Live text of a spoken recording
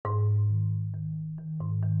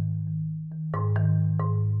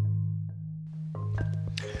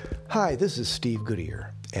Hi, this is Steve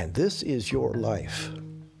Goodyear, and this is your life.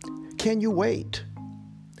 Can you wait?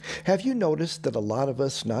 Have you noticed that a lot of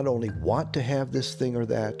us not only want to have this thing or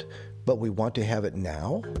that, but we want to have it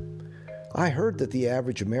now? I heard that the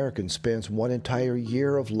average American spends one entire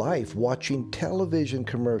year of life watching television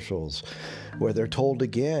commercials where they're told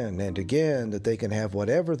again and again that they can have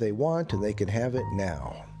whatever they want and they can have it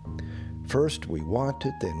now. First we want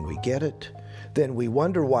it, then we get it, then we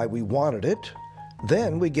wonder why we wanted it,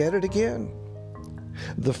 then we get it again.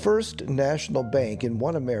 The First National Bank in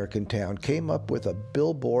one American town came up with a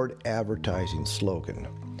billboard advertising slogan.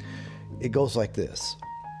 It goes like this: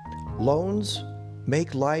 loans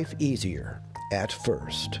make life easier at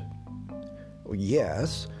first.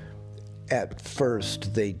 Yes, at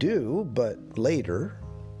first they do, but later.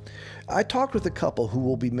 I talked with a couple who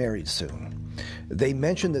will be married soon. They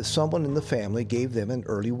mentioned that someone in the family gave them an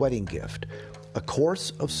early wedding gift, a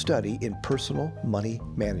course of study in personal money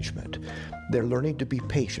management. They're learning to be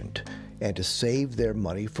patient and to save their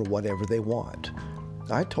money for whatever they want.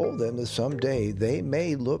 I told them that someday they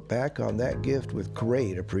may look back on that gift with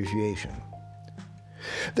great appreciation.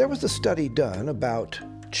 There was a study done about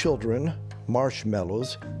children,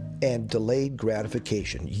 marshmallows, and delayed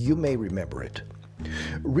gratification. You may remember it.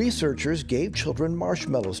 Researchers gave children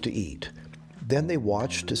marshmallows to eat. Then they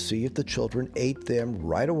watched to see if the children ate them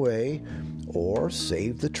right away or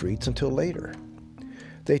saved the treats until later.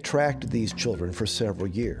 They tracked these children for several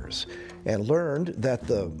years and learned that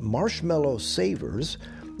the marshmallow savers,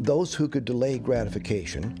 those who could delay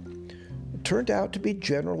gratification, turned out to be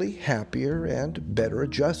generally happier and better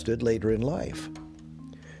adjusted later in life.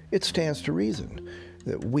 It stands to reason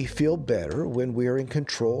that we feel better when we are in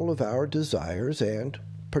control of our desires and,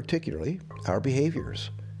 particularly, our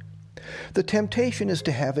behaviors. The temptation is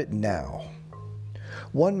to have it now.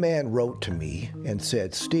 One man wrote to me and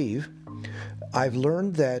said, "Steve, I've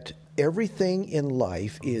learned that everything in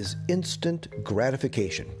life is instant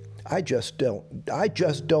gratification. I just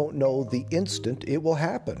don't know the instant it will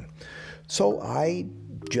happen. So I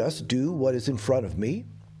just do what is in front of me,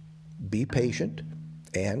 be patient,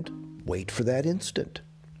 and wait for that instant."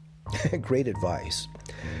 Great advice.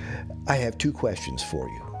 I have two questions for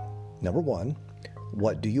you. Number one,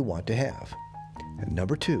 what do you want to have? And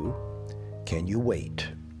number two, can you wait?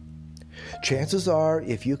 Chances are,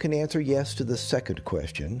 if you can answer yes to the second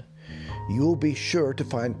question, you'll be sure to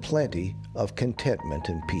find plenty of contentment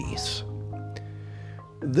and peace.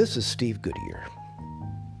 This is Steve Goodyear.